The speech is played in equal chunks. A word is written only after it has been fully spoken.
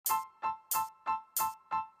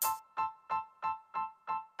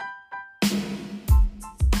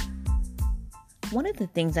One of the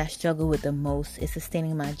things I struggle with the most is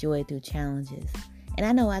sustaining my joy through challenges. And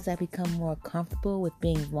I know as I become more comfortable with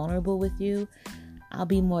being vulnerable with you, I'll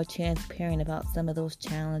be more transparent about some of those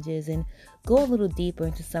challenges and go a little deeper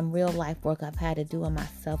into some real life work I've had to do on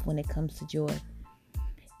myself when it comes to joy.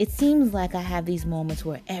 It seems like I have these moments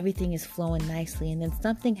where everything is flowing nicely and then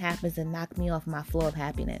something happens to knock me off my flow of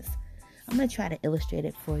happiness. I'm going to try to illustrate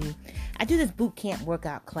it for you. I do this boot camp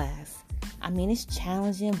workout class. I mean, it's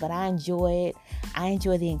challenging, but I enjoy it. I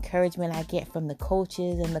enjoy the encouragement I get from the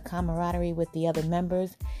coaches and the camaraderie with the other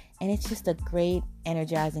members. And it's just a great,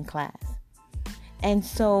 energizing class. And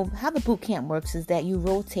so how the boot camp works is that you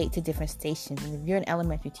rotate to different stations. And if you're an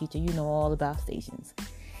elementary teacher, you know all about stations.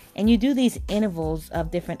 And you do these intervals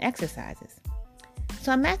of different exercises.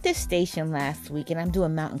 So I'm at this station last week and I'm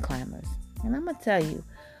doing mountain climbers. And I'm going to tell you,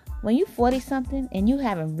 when you're 40-something and you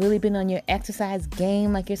haven't really been on your exercise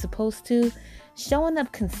game like you're supposed to, showing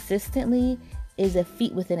up consistently is a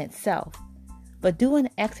feat within itself. But doing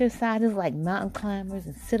exercises like mountain climbers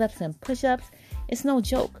and sit-ups and push-ups, it's no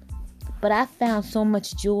joke. But I found so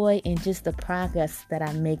much joy in just the progress that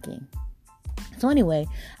I'm making. So anyway,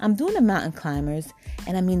 I'm doing the mountain climbers,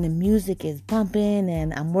 and I mean the music is bumping,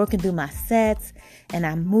 and I'm working through my sets, and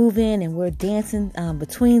I'm moving, and we're dancing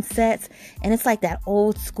between sets, and it's like that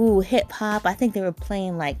old school hip hop. I think they were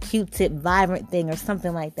playing like Q-Tip Vibrant thing or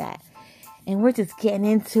something like that, and we're just getting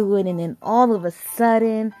into it, and then all of a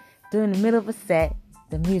sudden, during the middle of a set,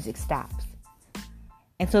 the music stops.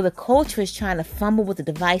 And so the coach was trying to fumble with the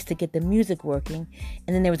device to get the music working.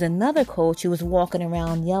 And then there was another coach who was walking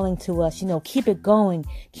around yelling to us, keep it going,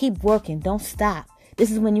 keep working, don't stop.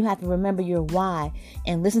 This is when you have to remember your why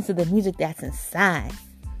and listen to the music that's inside.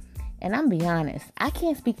 And I'm be honest, I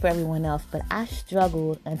can't speak for everyone else, but I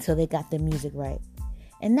struggled until they got the music right.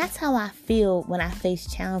 And that's how I feel when I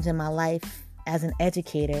face challenge in my life as an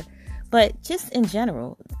educator. But just in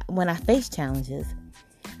general, when I face challenges,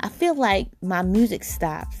 I feel like my music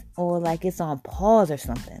stops or like it's on pause or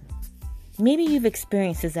something. Maybe you've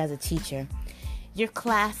experienced this as a teacher. Your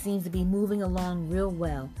class seems to be moving along real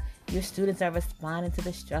well. Your students are responding to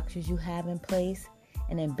the structures you have in place.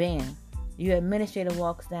 And then bam, your administrator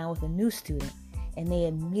walks down with a new student and they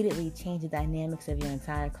immediately change the dynamics of your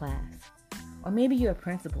entire class. Or maybe you're a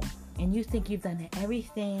principal and you think you've done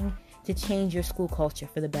everything to change your school culture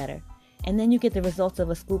for the better. And then you get the results of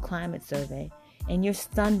a school climate survey. And you're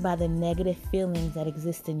stunned by the negative feelings that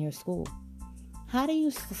exist in your school. How do you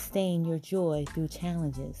sustain your joy through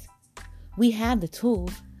challenges? We have the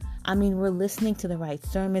tools. I mean, we're listening to the right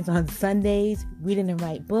sermons on Sundays, reading the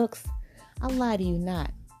right books. I'll lie to you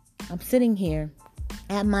not. I'm sitting here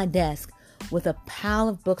at my desk with a pile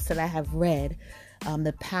of books that I have read.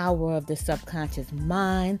 The Power of the Subconscious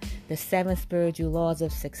Mind, The 7 Spiritual Laws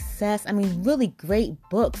of Success. I mean, really great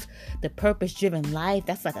books. The Purpose-Driven Life,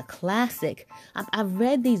 that's like a classic. I've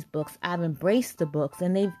read these books. I've embraced the books,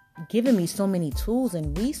 and they've given me so many tools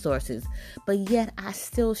and resources. But yet, I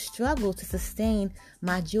still struggle to sustain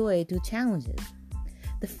my joy through challenges.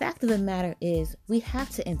 The fact of the matter is, we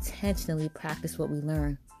have to intentionally practice what we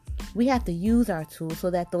learn. We have to use our tools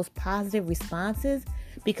so that those positive responses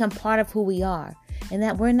become part of who we are. And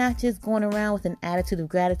that we're not just going around with an attitude of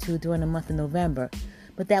gratitude during the month of November,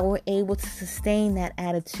 but that we're able to sustain that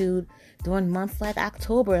attitude during months like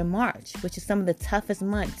October and March, which is some of the toughest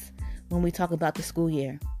months when we talk about the school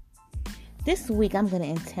year. This week, I'm going to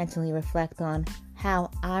intentionally reflect on how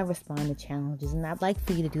I respond to challenges, and I'd like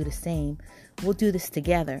for you to do the same. We'll do this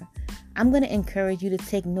together. I'm going to encourage you to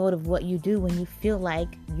take note of what you do when you feel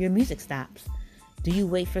like your music stops. Do you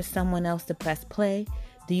wait for someone else to press play?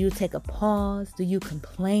 Do you take a pause? Do you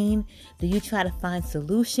complain? Do you try to find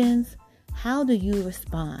solutions? How do you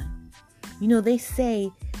respond? They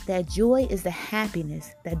say that joy is the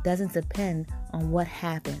happiness that doesn't depend on what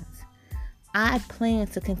happens. I plan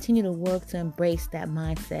to continue to work to embrace that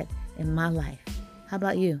mindset in my life. How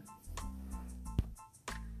about you?